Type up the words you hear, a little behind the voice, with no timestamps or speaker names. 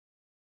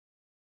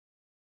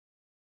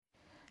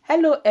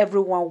Hello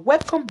everyone,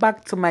 welcome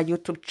back to my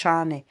YouTube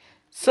channel.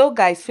 So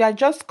guys, if you are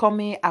just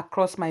coming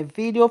across my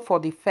video for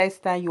the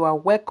first time, you are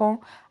welcome,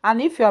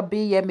 and if you are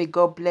being here, may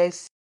God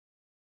bless.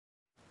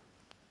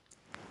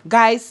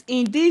 Guys,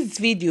 in this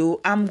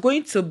video I'm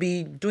going to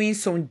be doing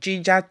some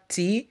ginger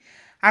tea.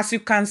 As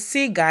you can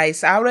see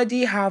guys, I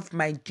already have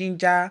my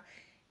ginger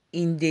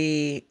in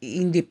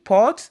the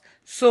pot.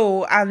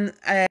 So and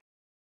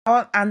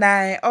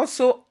I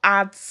also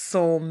add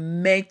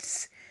some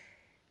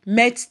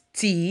met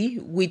tea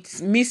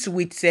with mixed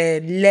with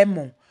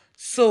lemon.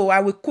 So I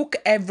will cook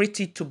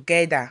everything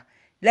together.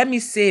 Let me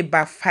say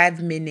about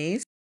 5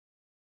 minutes.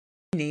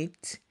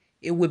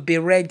 It will be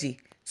ready.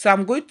 So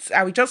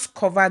I will just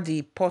cover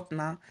the pot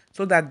now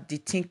so that the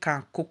thing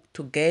can cook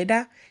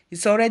together.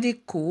 It's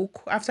already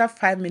cooked. After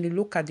 5 minutes,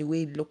 look at the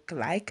way it look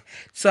like.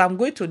 So I'm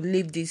going to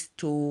leave this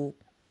to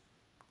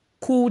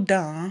cool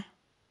down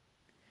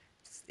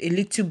a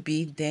little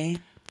bit.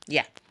 Then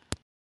yeah.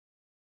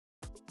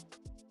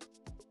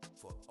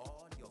 For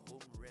all your home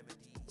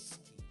remedies,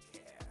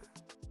 skincare,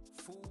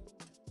 food,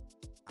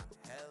 and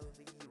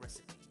healthy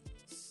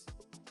recipes.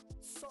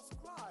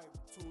 Subscribe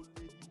to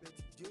Lady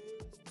Betty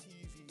James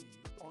TV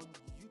on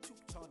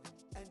YouTube channel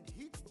and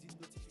hit the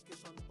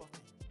notification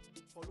button.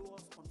 Follow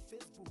us on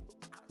Facebook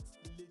at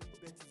Lady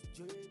Betty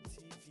James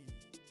TV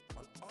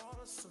on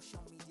all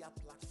social media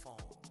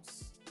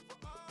platforms.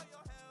 For all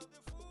your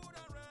healthy food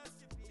and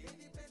recipes,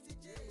 Lady Betty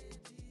J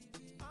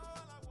TV.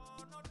 All I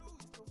wanna do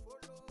is to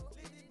follow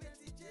Lady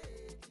Betty J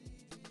TV.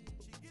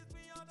 She gives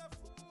me all the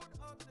food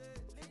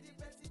update. Lady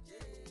Betty J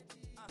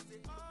TV. I say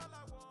all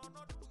I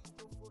wanna do is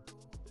to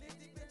follow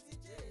Lady Betty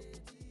J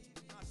TV.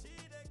 Now she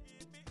they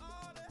give me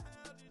all the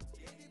healthy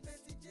tea. Lady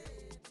Betty J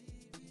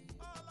TV.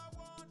 All I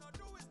wanna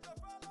do is to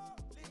follow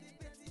Lady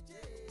Betty J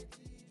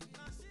TV.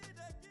 Now she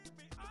they give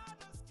me all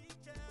the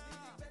skincare.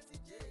 Lady Betty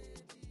J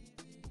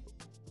TV.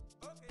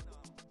 Okay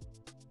now.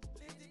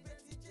 Lady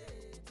Betty J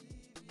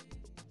TV.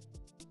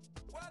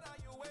 What are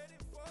you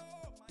waiting for,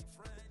 my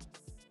friends?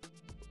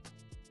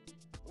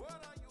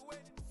 What are you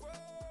waiting for,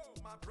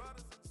 my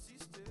brothers and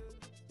sisters?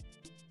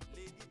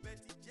 Lady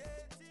Betty J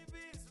TV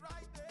is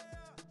right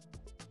there.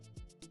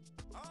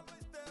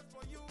 Always there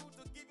for you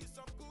to give you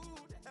some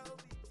good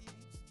healthy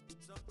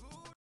tips. Some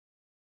good.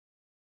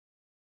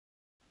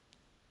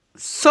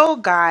 So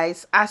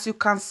guys, as you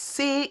can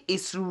see,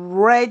 it's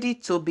ready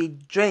to be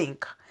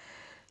drink.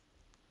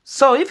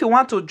 So if you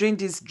want to drink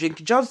this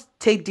drink, just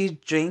take this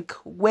drink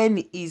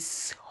when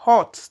it's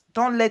hot.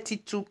 Don't let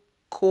it too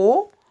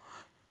cold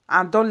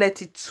and don't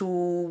let it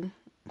too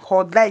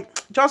hot.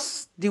 Like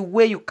just the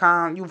way you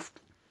can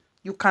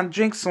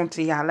drink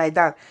something, yeah, like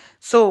that.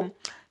 So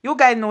you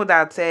guys know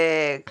that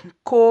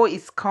cold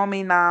is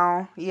coming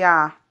now.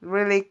 Yeah,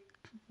 really,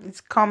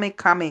 it's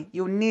coming.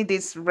 You need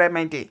this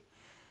remedy.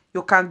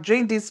 You can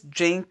drink this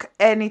drink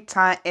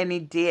anytime, any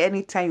day,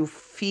 anytime you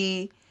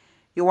feel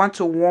you want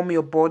to warm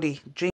your body. Drink.